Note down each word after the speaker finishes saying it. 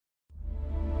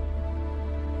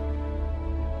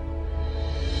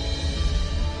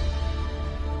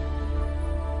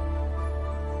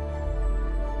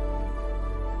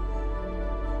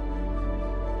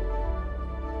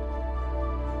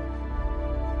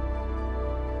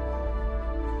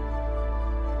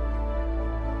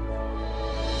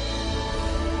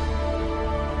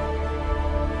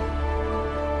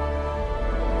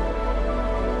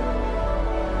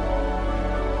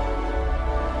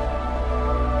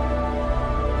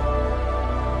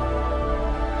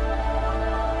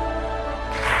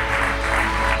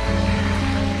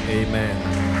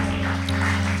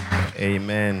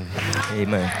Amen.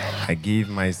 Amen. I give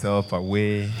myself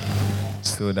away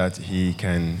so that he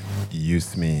can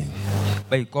use me.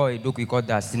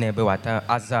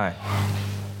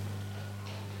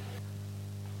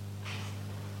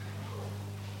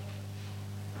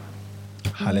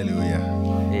 Hallelujah.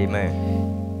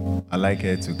 Amen. I'd like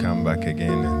her to come back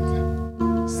again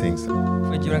and sing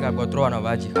some. I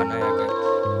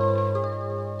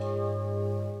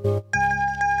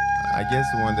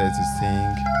just want her to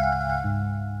sing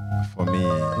for me.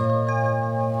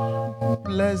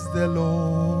 Bless the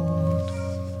Lord,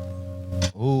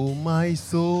 oh my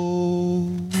soul.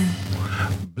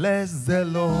 Bless the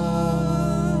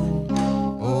Lord,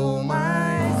 oh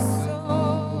my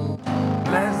soul.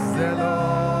 Bless the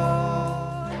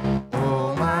Lord,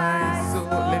 oh my soul.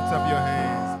 Lift up your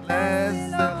hands. Bless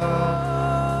the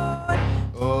Lord,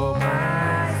 oh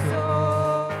my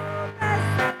soul.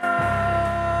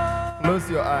 Close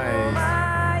your eyes.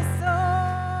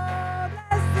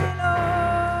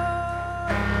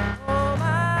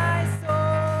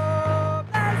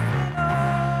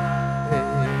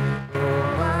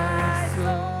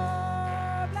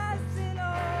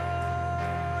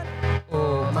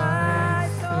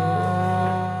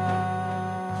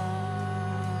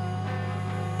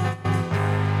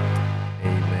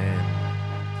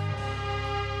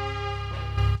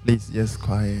 Please, just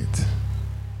quiet.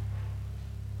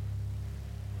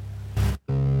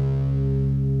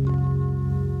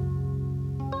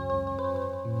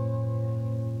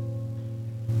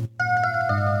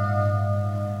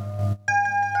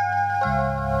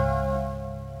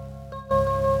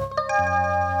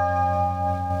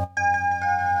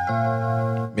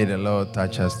 May the Lord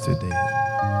touch us today.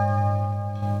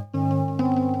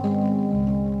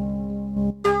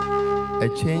 A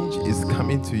change is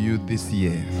coming to you this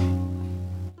year.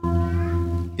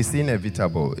 It's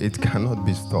inevitable. It cannot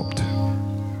be stopped.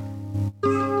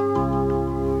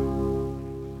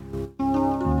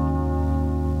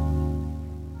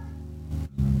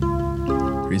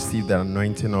 Receive the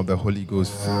anointing of the Holy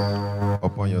Ghost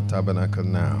upon your tabernacle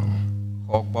now.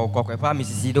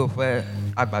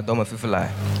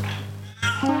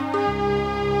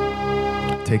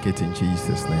 Take it in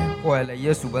Jesus' name.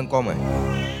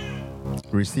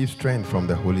 Receive strength from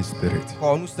the Holy Spirit.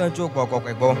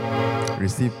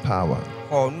 Receive power.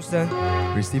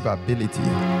 Receive ability.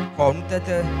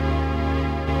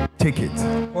 Take it.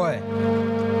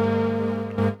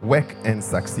 Work and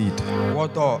succeed.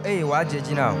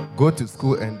 Go to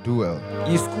school and do well.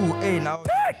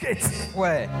 Take it.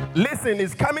 Listen,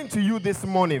 it's coming to you this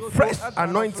morning. Fresh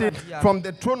anointing from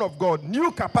the throne of God.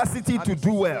 New capacity to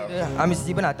do well.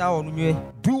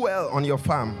 Do well on your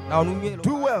farm.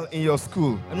 Do well in your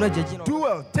school. Do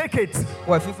well. Take it.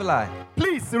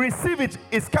 Please receive it.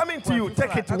 It's coming to you.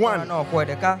 Take it. 1.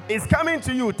 It's coming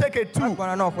to you. Take it. 2.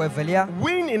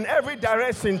 Win in every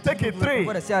direction. Take it. 3.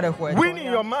 Win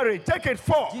in your marriage. Take it.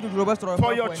 4.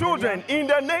 For your children, in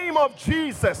the name of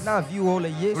Jesus,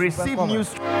 receive new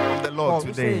strength from the Lord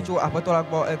today.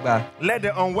 Let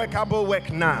the unworkable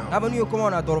work now.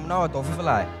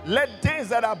 Let things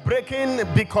that are breaking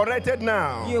be corrected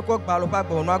now. Let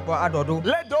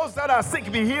those that are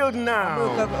sick be healed now.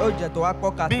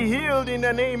 Be healed in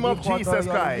the name of Jesus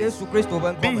Christ.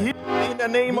 Be healed in the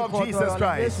name of Jesus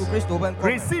Christ.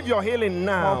 Receive your healing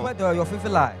now.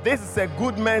 This is a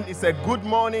good man, it's a good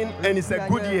morning, and it's a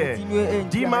good year.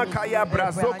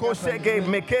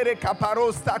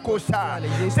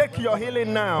 Take your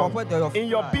healing now. In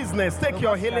your business, take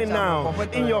your healing now.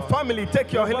 In your family,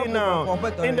 take your healing now.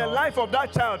 In the life of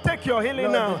that child, take your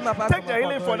healing now. Take the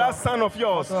healing for that son of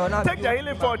yours. Take the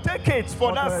healing for, take it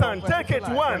for that son. Take it.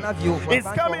 1. It's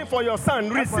coming for your son.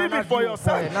 Receive it for your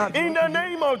son. In the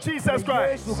name of Jesus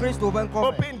Christ.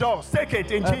 Open doors. Take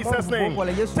it in Jesus' name.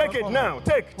 Take it now.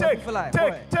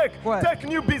 Take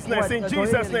new business in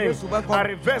Jesus' name. I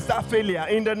reverse that failure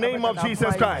in the name of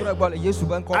Jesus Christ.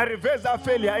 I reverse that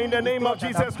failure in the name of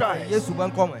Jesus Christ.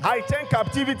 I turn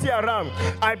captivity around.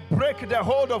 I break the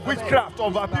hold of witchcraft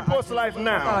over people's life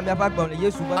now.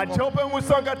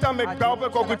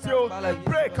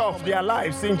 Break off their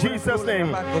lives in Jesus'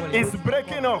 name. It's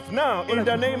breaking off now in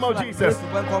the name of Jesus.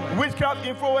 Witchcraft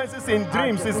influences in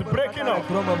dreams is breaking off.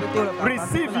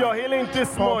 Receive your healing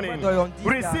this morning.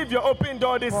 Receive your open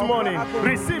door this morning.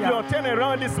 Receive your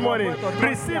turnaround this morning.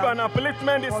 Receive an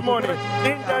upliftment this morning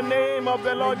in the name of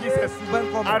the Lord Jesus.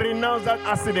 I renounce that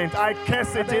accident. I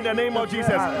curse it in the name of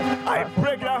Jesus. I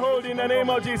break that hold in the name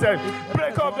of Jesus.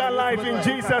 Break up that life in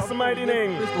Jesus' mighty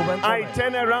name. I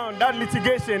turn around that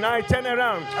litigation. I turn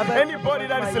around anybody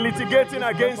that is litigating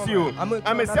against you.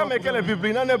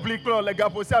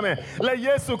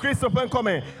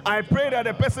 I pray that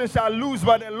the person shall lose,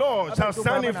 but the Lord shall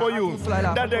stand in for you.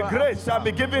 That the grace shall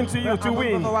be given to you to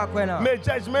win. May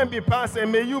judgment be passed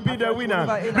and may you be the winner.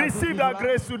 Receive that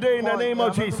grace today in the name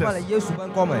of Jesus.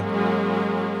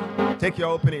 Take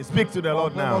your opening. Speak to the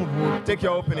Lord now. Take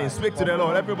your opening. Speak to the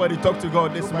Lord. Everybody talk to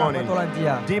God this morning. Please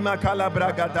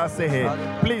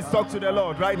talk to the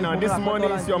Lord right now. This morning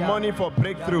is your morning for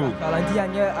breakthrough.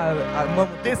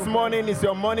 This morning is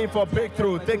your morning for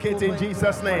breakthrough. Take it in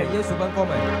Jesus' name.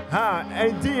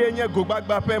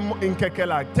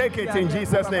 Take it in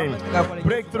Jesus' name.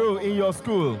 Breakthrough in your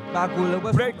school.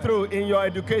 Breakthrough in your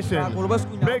education.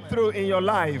 Breakthrough in your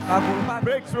life.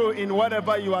 Breakthrough in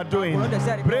whatever you are doing.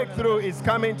 Breakthrough is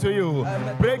coming to you.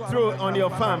 Breakthrough on your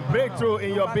farm. Breakthrough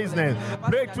in your business.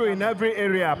 Breakthrough in every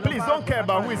area. Please don't care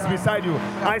about who is beside you.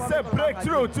 I said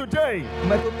breakthrough today.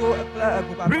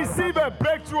 Receive a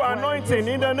breakthrough anointing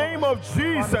in the name of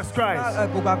Jesus Christ.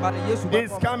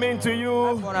 It's coming to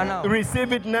you.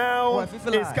 Receive it now.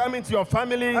 It's coming to your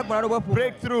family.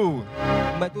 Breakthrough.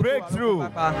 Breakthrough.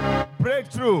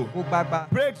 Breakthrough.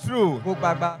 Breakthrough.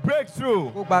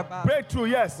 Breakthrough. Breakthrough.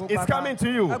 Yes, it's coming to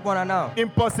you.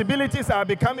 Impossibilities are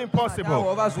becoming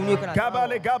possible.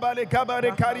 Gabale, gabale,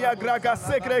 gabale, karia graga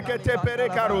sekre kete pere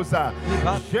karusa.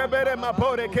 Jebere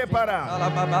mapore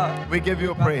kepara. We give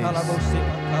you praise.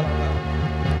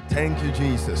 Thank you,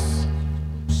 Jesus.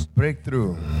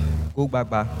 Breakthrough.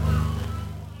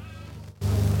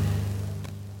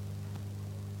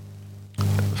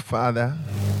 Father,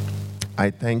 I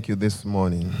thank you this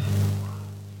morning.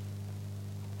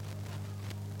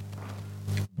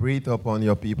 Breathe upon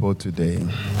your people today.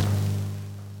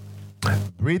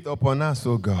 Breathe upon us,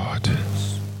 O God.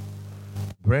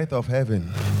 Breath of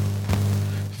heaven.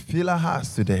 Fill our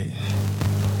hearts today.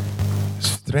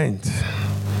 Strength.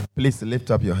 Please lift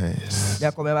up your hands.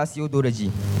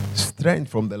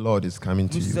 Strength from the Lord is coming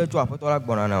to you.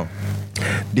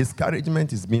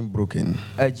 Discouragement is being broken.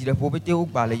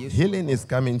 Healing is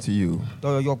coming to you.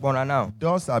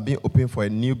 Doors are being opened for a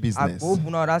new business.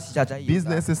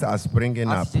 Businesses are springing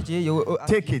up.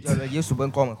 Take it.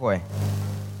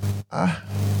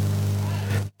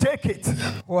 Take it.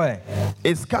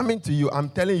 It's coming to you. I'm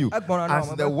telling you. As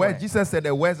the word, Jesus said,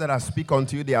 the words that I speak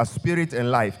unto you, they are spirit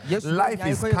and life. Life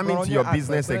is coming to your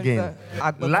business again.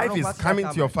 Life is coming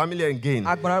to your family again.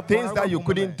 Things that you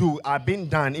couldn't do are being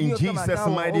done in Jesus'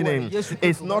 mighty name.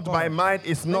 It's not by might.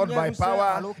 It's not by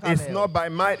power. It's not by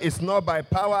might. It's not by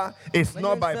power. It's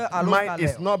not by might.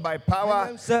 It's not by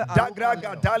power.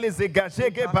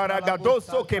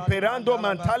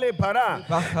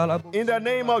 In the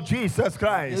name of Jesus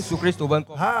Christ. In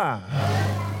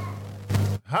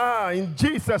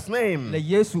Jesus' name.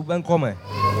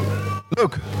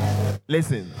 Look,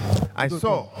 listen. I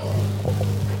saw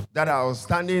that I was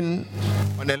standing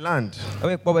on the land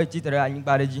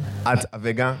at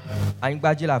Avegan.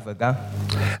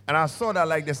 And I saw that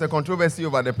like there's a controversy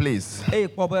over the place.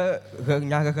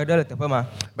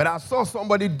 But I saw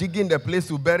somebody digging the place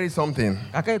to bury something.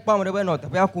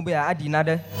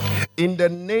 In the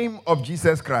name of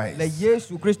Jesus Christ.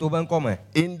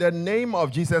 In the name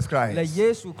of Jesus Christ.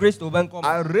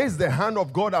 I raise the hand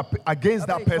of God up against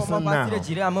that person now.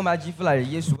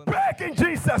 Break in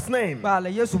Jesus' name.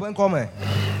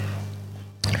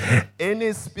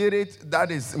 Any spirit that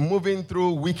is moving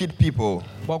through wicked people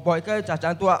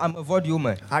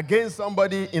against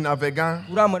somebody in Avegan,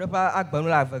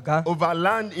 over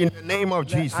land in the name of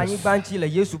Jesus, I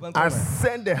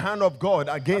send the hand of God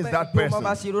against that person.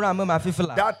 That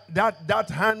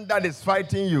hand that is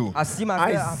fighting you, I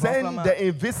send the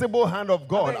invisible hand of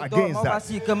God against that.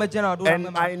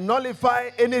 And I nullify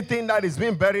anything that is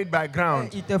being buried by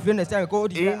ground. In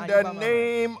the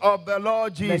name of the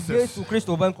Lord Jesus.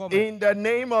 In the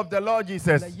name of the Lord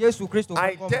Jesus,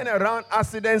 I turn around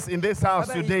accidents in this house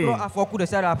today.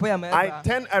 I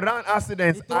turn around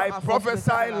accidents. I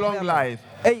prophesy long life.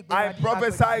 I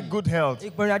prophesy good health.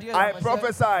 I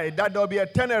prophesy that there will be a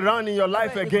turnaround in your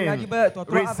life again.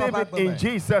 Receive it in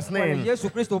Jesus' name.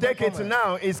 Take it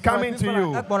now. It's coming to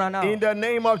you. In the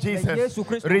name of Jesus.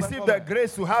 Receive the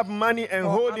grace to have money and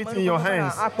hold it in your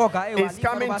hands. It's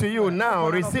coming to you now.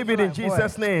 Receive it in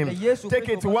Jesus' name. Take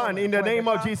it one in the name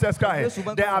of Jesus Christ.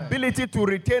 The ability to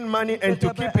retain money and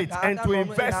to keep it and to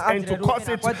invest and to cause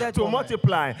it to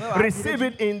multiply. Receive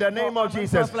it in the name of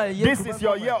Jesus. This is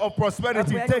your year of prosperity.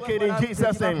 authority, take it in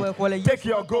Jesus' name. Take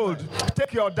your gold,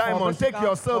 take your diamond, take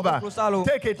your silver,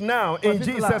 take it now in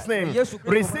Jesus' name.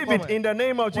 Receive it in the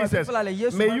name of Jesus.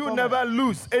 May you never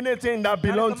lose anything that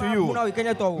belongs to you.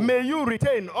 May you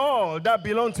retain all that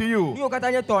belongs to you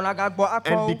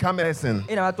and become a person.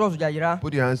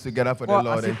 Put your hands together for the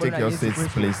Lord and take your seats,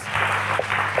 please.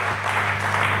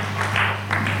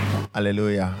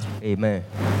 Hallelujah. Amen.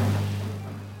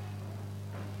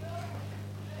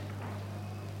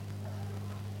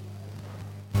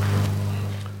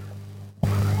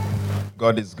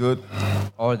 God is good.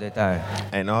 All the time.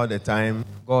 And all the time.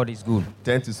 God is good.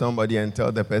 Turn to somebody and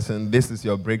tell the person, this is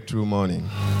your breakthrough morning.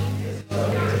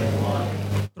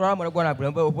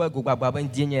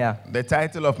 The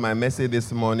title of my message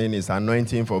this morning is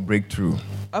Anointing for Breakthrough.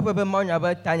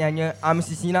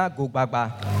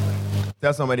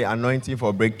 Tell somebody, anointing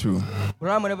for breakthrough.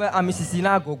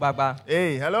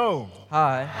 Hey, hello.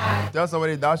 Hi. Tell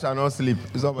somebody, thou shalt not sleep.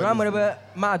 Somebody.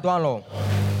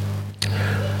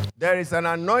 There is an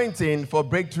anointing for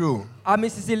breakthrough.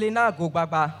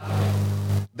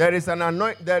 There is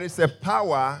a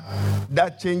power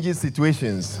that changes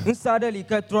situations.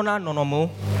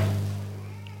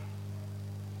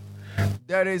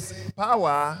 There is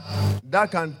power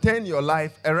that can turn your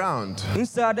life around.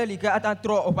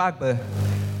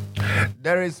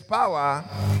 There is power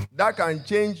that can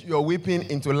change your weeping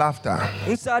into laughter.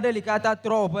 And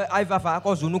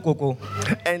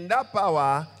that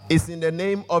power is in the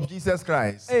name of Jesus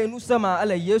Christ.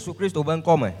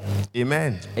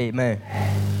 Amen. Amen.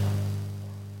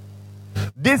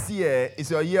 This year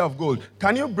is your year of gold.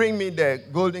 Can you bring me the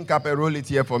golden cup and roll it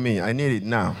here for me? I need it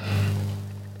now.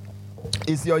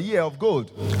 It's your year of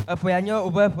gold.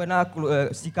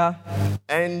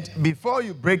 And before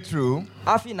you break through,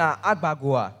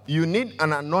 you need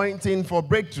an anointing for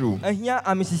breakthrough.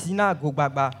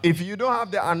 If you don't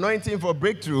have the anointing for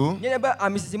breakthrough,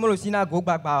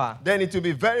 then it will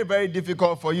be very, very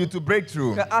difficult for you to break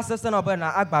through.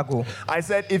 I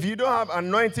said, if you don't have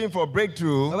anointing for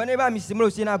breakthrough,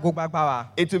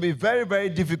 it will be very, very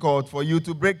difficult for you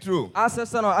to break through. But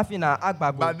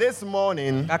this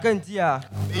morning,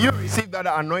 you receive that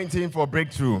anointing for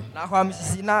breakthrough.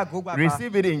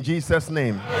 Receive it in Jesus'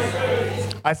 name.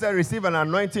 I said, receive an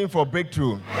anointing for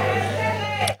breakthrough.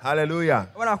 Hallelujah.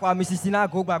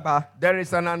 There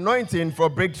is an anointing for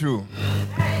breakthrough.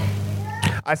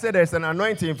 I said there's an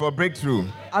anointing for breakthrough.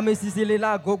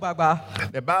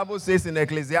 The Bible says in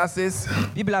Ecclesiastes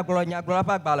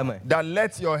that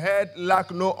let your head lack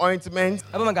no ointment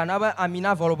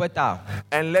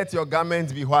and let your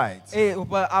garments be white.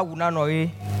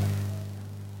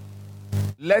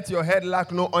 Let your head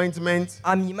lack no ointment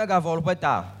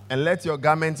and let your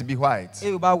garments be white.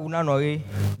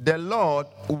 The Lord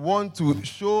wants to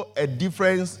show a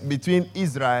difference between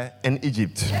Israel and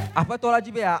Egypt.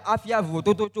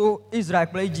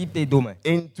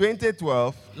 In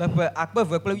 2012,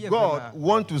 God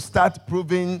wants to start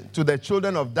proving to the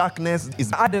children of darkness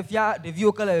is.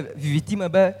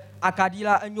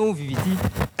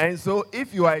 And so,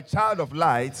 if you are a child of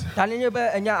light, I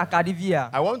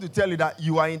want to tell you that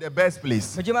you are in the best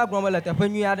place.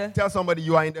 Tell somebody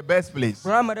you are in the best place.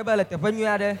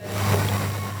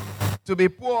 To be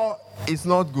poor is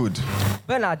not good.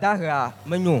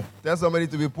 Tell somebody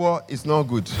to be poor is not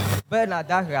good.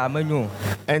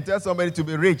 And tell somebody to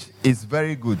be rich is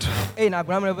very good.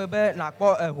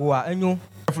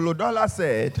 Cleophulus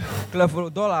said,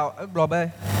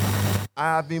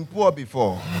 I have been poor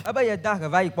before,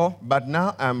 but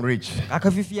now I'm rich.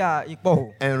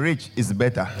 And rich is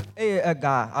better.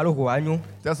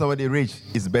 Tell somebody rich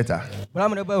is better.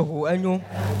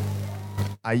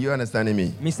 Are you understanding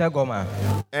me?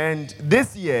 And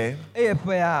this year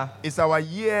is our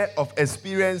year of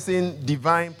experiencing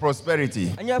divine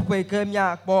prosperity.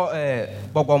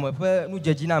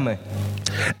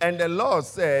 And the Lord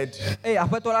said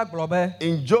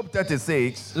in Job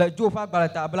 36,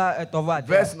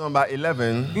 verse number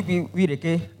 11,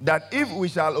 that if we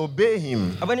shall obey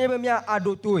him,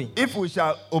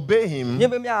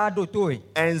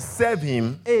 and serve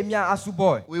him,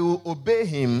 we will obey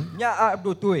him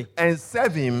and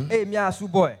serve him, we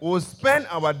will spend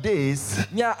our days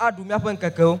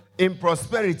in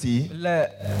prosperity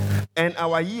and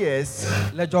our years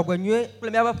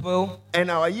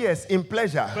in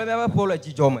pleasure.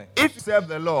 If you serve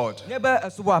the Lord,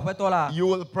 you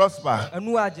will prosper.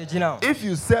 If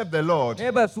you serve the Lord,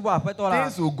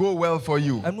 things will go well for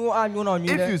you.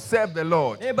 If you serve the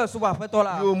Lord, you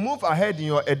will move ahead in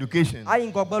your education. I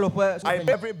break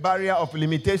every barrier of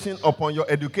limitation upon your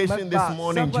education this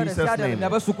morning in Jesus' name.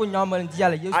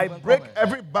 I break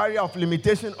every barrier of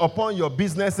limitation upon your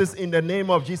businesses in the name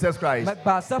of Jesus Christ.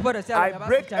 I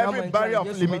break every barrier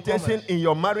of limitation in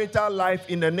your marital life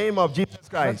in the name of Jesus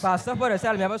Christ.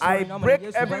 I break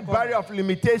every barrier of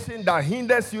limitation that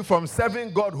hinders you from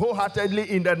serving God wholeheartedly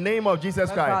in the name of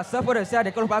Jesus Christ.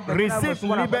 Receive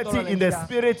liberty in the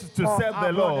spirit to serve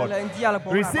the Lord.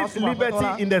 Receive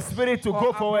liberty in the spirit to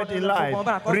go forward in life.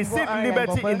 Receive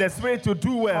liberty in the spirit to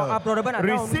do well.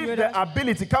 Receive the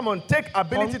ability. Come on, take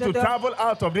ability to travel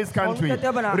out of this country.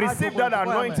 Receive that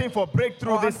anointing for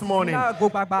breakthrough this morning.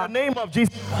 In the name of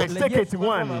Jesus Christ, take it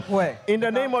 1. In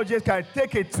the name of Jesus Christ,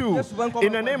 take it 2.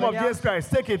 In the name of Jesus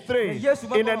Christ, take it 3.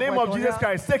 In the name of Jesus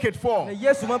Christ, take it 4.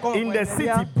 In the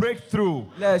city, breakthrough.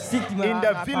 In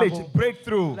the village,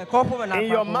 breakthrough. In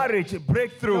your marriage,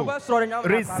 breakthrough.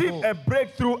 Receive a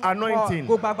breakthrough anointing.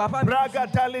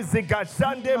 Bragatali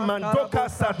zigashande mandoka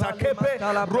satakepe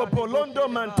ropolondo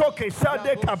mantoke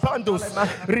shade kabandos.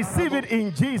 Receive it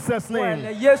in Jesus'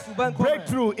 name.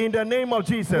 Breakthrough in the name of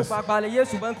Jesus.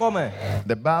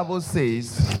 The Bible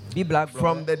says,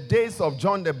 from the days of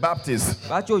John the Baptist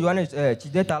until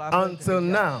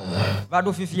now,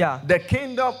 the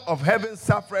kingdom of heaven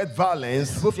suffered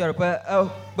violence,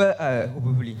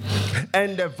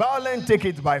 and the violent take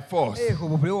it by force.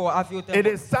 It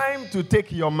is time to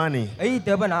take your money.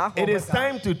 It is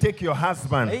time to take your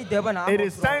husband. It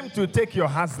is time to take your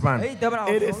husband.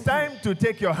 It is time to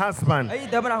take your husband.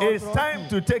 It is time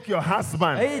to take your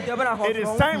husband. It is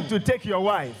time to take your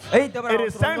wife. It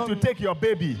is time to take your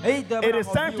baby. It is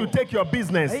time to take your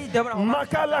business.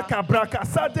 Makala kabraka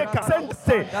sade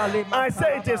kasende. I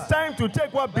say it is time to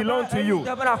take what belongs to you.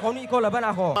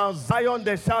 Mount Zion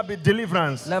there shall be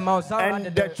deliverance, and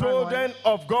the children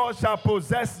of God shall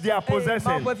possess their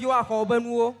possession.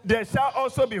 There shall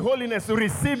also be holiness.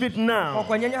 Receive it now.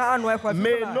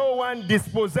 May no one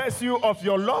dispossess you of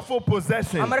your lawful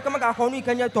possession.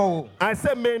 I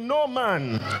say, may no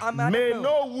man, may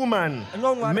no woman,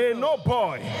 may no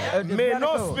boy, may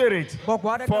no spirit,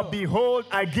 for behold,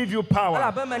 I give you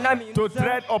power to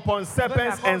tread upon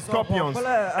serpents and scorpions,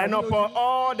 and upon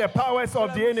all the powers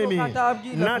of the enemy.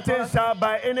 Nothing shall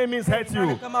by any means hurt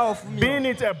you. Being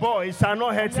it a boy, it shall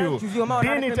not hurt you.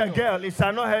 Being it a girl, it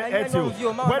shall not hurt you.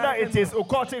 Whether it is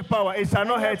occultic power, it shall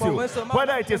not hurt you.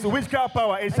 Whether it is witchcraft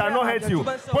power, it shall not hurt you.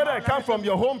 Whether it comes from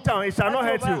your hometown, it shall not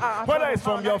hurt you. Whether it's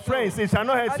from your friends, it shall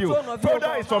not hurt you.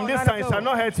 Whether it's from this side, it shall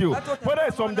not hurt you. Whether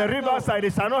it's from the riverside,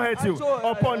 it shall not hurt you.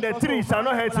 Upon the tree, it shall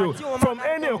not hurt you. From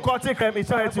any occultic realm, it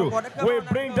shall hurt you. We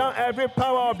bring down every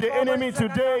power of the enemy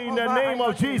today in the name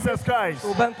of Jesus Christ.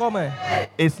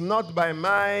 It's not by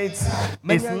might,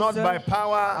 it's not by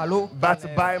power,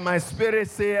 but by my spirit,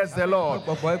 says the Lord.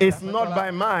 It's not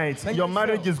by might, your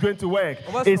marriage is going to work.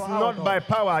 It's not by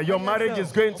power, your marriage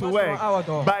is going to work.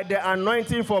 By the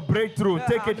anointing for breakthrough,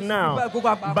 take it now.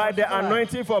 By the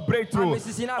anointing for breakthrough,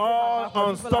 all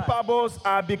unstoppables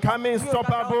are becoming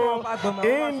stoppable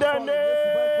in the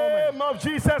name of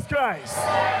Jesus Christ.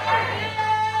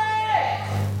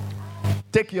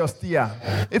 Take your steer.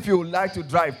 If you would like to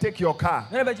drive, take your car.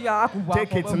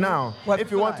 Take it now. If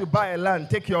you want to buy a land,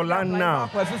 take your land now.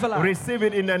 Receive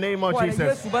it in the name of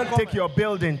Jesus. Take your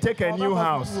building. Take a new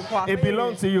house. It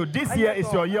belongs to you. This year is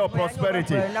your year of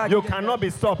prosperity. You cannot be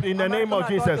stopped in the name of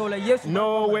Jesus.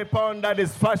 No weapon that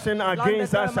is fashioned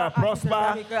against us shall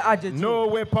prosper. No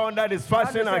weapon that is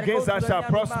fashioned against us shall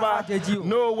prosper.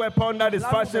 No weapon that is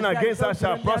fashioned against us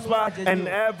shall prosper. And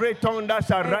every tongue that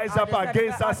shall rise up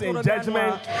against us in judgment,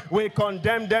 we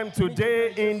condemn them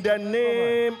today in the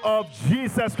name of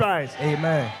Jesus Christ.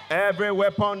 Amen. Every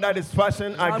weapon that is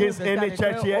fashioned against any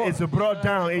church here is brought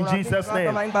down in Jesus'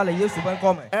 name.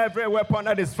 Every weapon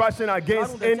that is fashioned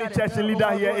against any church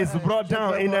leader here is brought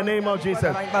down in the name of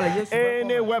Jesus.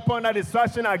 Any weapon that is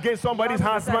fashioned against somebody's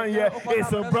husband here is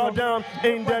brought down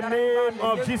in the name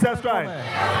of Jesus Christ.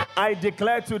 I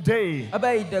declare today,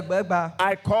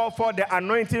 I call for the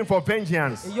anointing for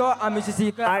vengeance.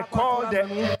 I call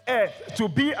the earth to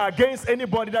be against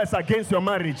anybody that's against your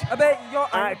marriage.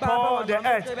 I call the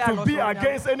earth to be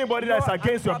against anybody that's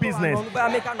against your business.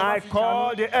 I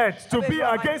call the earth to be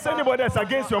against anybody that's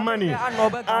against your money.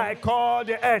 I call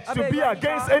the earth to be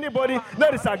against anybody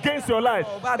that is against your life.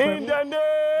 In the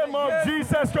name of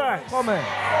Jesus Christ.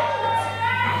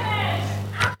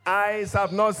 I eyes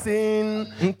have not seen,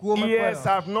 ears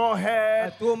have not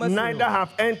heard, neither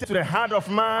have entered to the heart of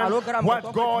man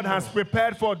what God has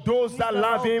prepared for those that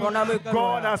love him.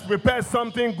 God has prepared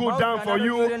something good down for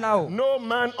you. No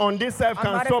man on this earth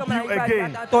can stop you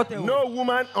again. No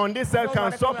woman on this earth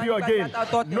can stop you again.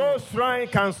 No shrine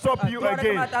can stop you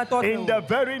again. In the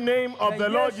very name of the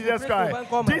Lord Jesus Christ.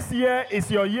 This year is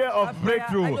your year of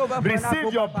breakthrough.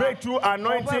 Receive your breakthrough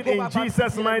anointing in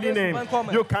Jesus' mighty name.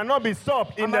 You cannot be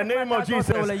stopped in the name of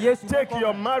Jesus. Take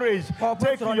your marriage,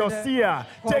 take your seer,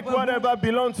 take whatever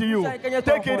belongs to you.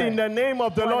 Take it in the name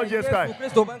of the Lord Jesus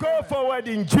Christ. Go forward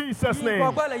in Jesus' name.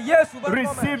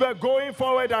 Receive a going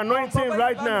forward anointing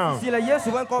right now.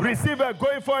 Receive a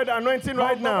going forward anointing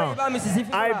right now.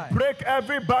 I break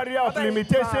every barrier of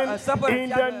limitation in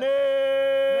the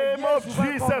name of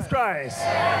Jesus Christ.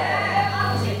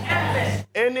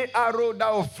 Any arrow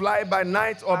that will fly by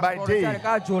night or by day,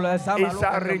 it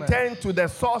shall return to the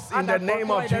source in the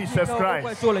name of Jesus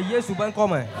Christ.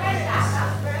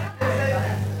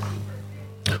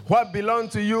 What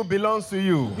belongs to you belongs to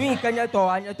you.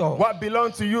 What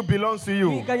belongs to you belongs to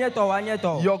you.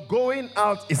 Your going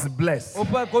out is blessed.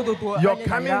 Your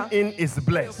coming in is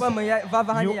blessed.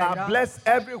 You are blessed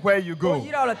everywhere you go.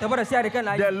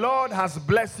 The Lord has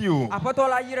blessed you.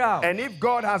 And if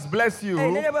God has blessed you,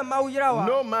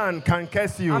 no man can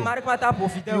curse you.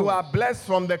 You are blessed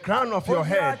from the crown of your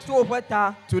head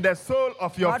to the sole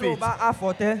of your feet.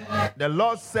 The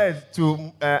Lord said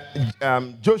to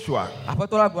Joshua,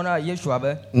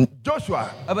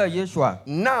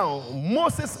 now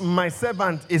Moses my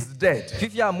servant is dead,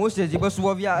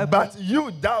 but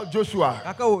you, thou Joshua,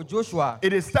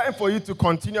 it is time for you to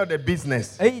continue the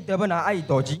business.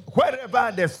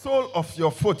 Wherever the sole of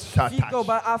your foot shall touch,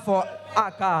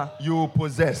 you will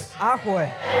possess.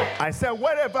 I said,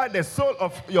 wherever the sole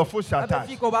of your foot shall touch,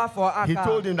 he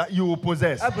told him that you will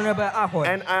possess.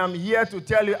 And I am here to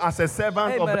tell you, as a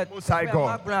servant of the Most High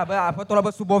God,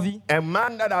 a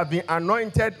man that has been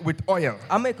anointed with oil,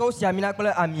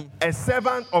 a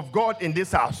servant of God in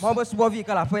this house,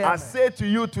 I say to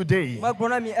you today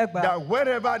that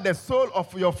wherever the sole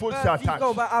of your foot shall touch,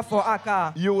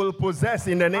 you will possess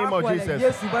in the name of Jesus.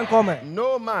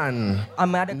 No man,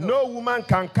 no woman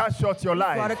can cut short your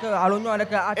life.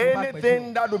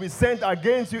 Anything that will be sent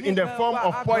against you in the form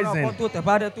of poison,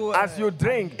 as you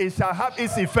drink, it shall have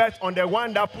its effect on the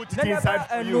one that put it inside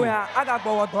for you.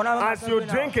 As you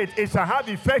drink it, it shall have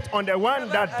effect on the one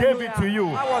that gave it to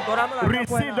you.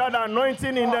 Receive that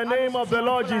anointing in the name of the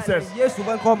Lord Jesus.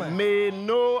 May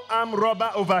no armed robber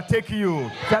overtake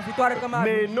you.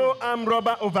 May no armed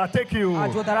robber overtake you.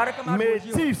 May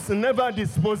thieves never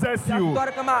dispossess you.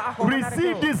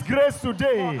 Receive this grace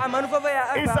today.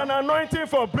 It's an anointing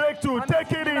for breakthrough.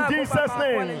 Take it in Jesus'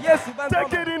 name.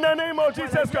 Take it in the name of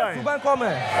Jesus Christ.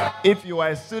 If you are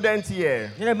a student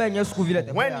here,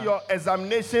 when your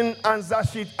examination answer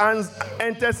sheet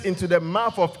enters into the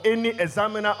mouth of any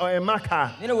examiner or a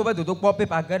marker, may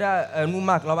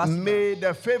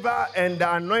the favor and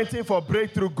the anointing for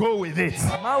breakthrough go with it.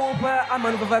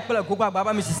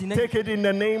 Take it in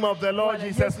the name of the Lord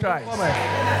Jesus Christ.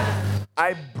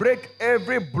 I break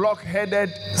every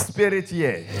block-headed spirit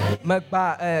here.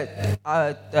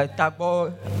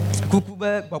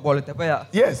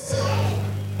 Yes.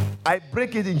 I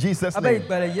break it in Jesus' name.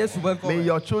 May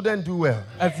your children do well.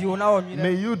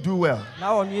 May you do well.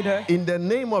 In the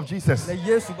name of Jesus,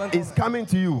 it's coming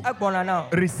to you.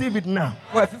 Receive it now.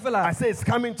 I say it's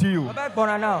coming to you.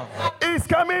 It's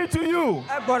coming to you.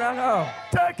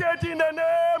 Take it in the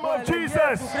name of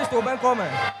Jesus.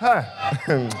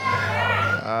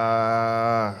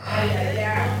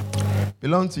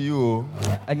 Belong to you.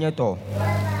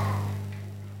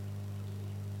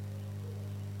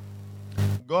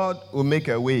 God will make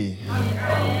a way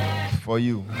for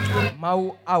you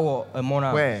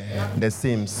where there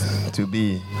seems to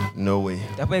be no way.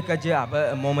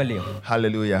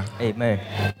 Hallelujah. Amen.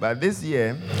 But this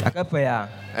year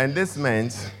and this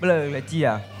month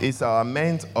is our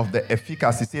month of the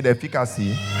efficacy. Say the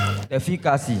efficacy.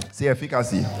 Efficacy. Say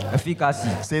efficacy. Efficacy.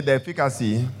 Say the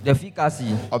efficacy. The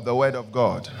efficacy of the word of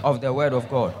God. Of the word of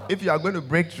God. If you are going to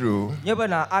break through,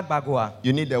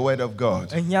 you need the word of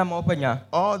God.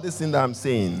 All this thing that I'm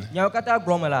saying,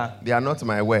 they are not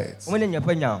my words.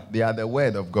 They are the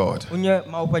word of God.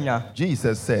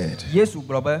 Jesus said,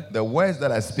 the words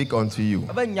that I speak unto you,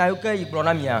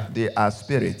 they are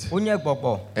spirit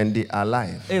and they are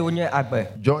life.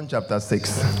 John chapter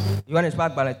 6,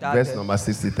 verse number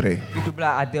 63.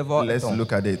 Let's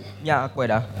look at it.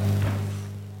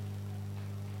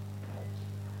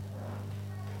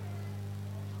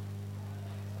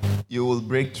 You will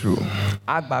break through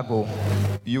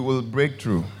you will break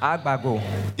through. Agbago.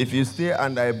 If you stay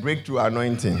under a breakthrough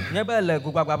anointing,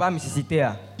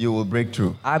 you will break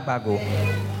through. Agbago.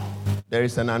 There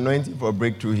is an anointing for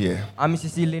breakthrough here. I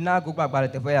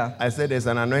said there's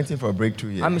an anointing for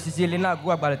breakthrough here.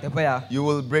 You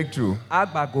will break through.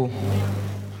 Agbago.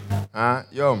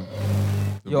 Yom.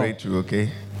 Break through, okay?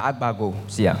 Agbago.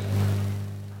 Sia.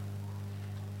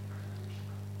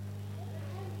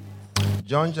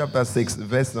 John chapter 6,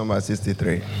 verse number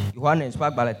 63.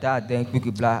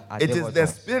 It is the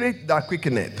spirit that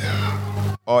quickeneth,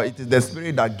 or it is the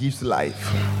spirit that gives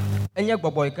life.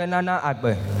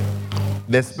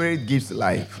 The spirit gives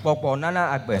life,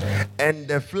 and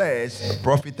the flesh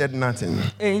profited nothing.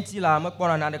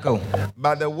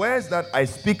 But the words that I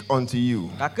speak unto you,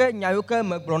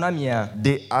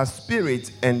 they are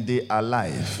spirit and they are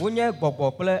life.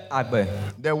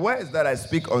 The words that I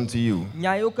speak unto you,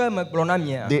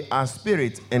 they are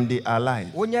spirit and they are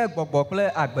life.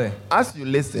 As you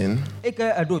listen,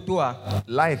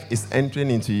 life is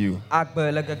entering into you.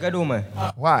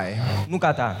 Why?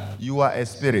 You are a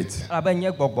spirit.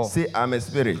 Say, I'm a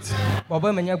spirit.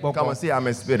 Come on, say, I'm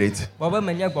a spirit.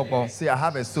 Say, I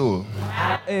have a soul.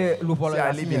 Say,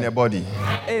 I live in a body.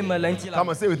 Come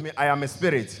on, say with me, I am a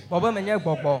spirit.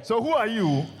 So who are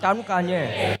you?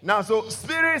 Now, so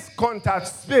spirits contact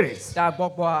spirits. And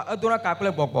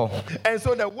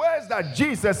so the words that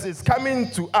Jesus is coming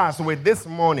to us with this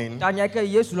morning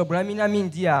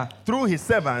through his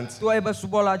servant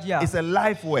is a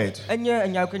life word.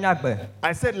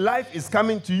 I said life is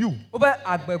coming to you.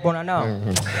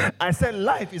 I said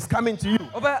life is coming to you.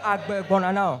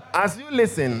 As you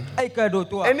listen,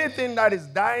 anything that is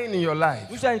dying in your life,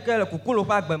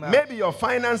 maybe your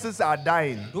finances are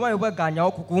dying,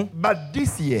 but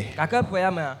this year,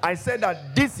 I said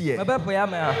that this year,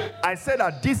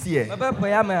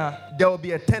 there will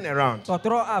be a turnaround.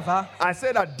 I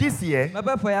said that this year,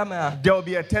 there will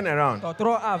be a turnaround.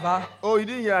 Oh, you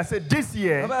didn't hear? I said this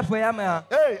year.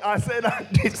 Hey, I said that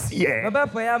this year,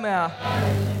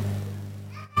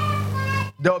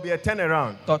 there will be a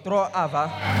turnaround.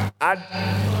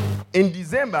 In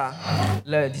December,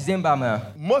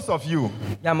 most of you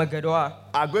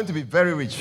are going to be very rich.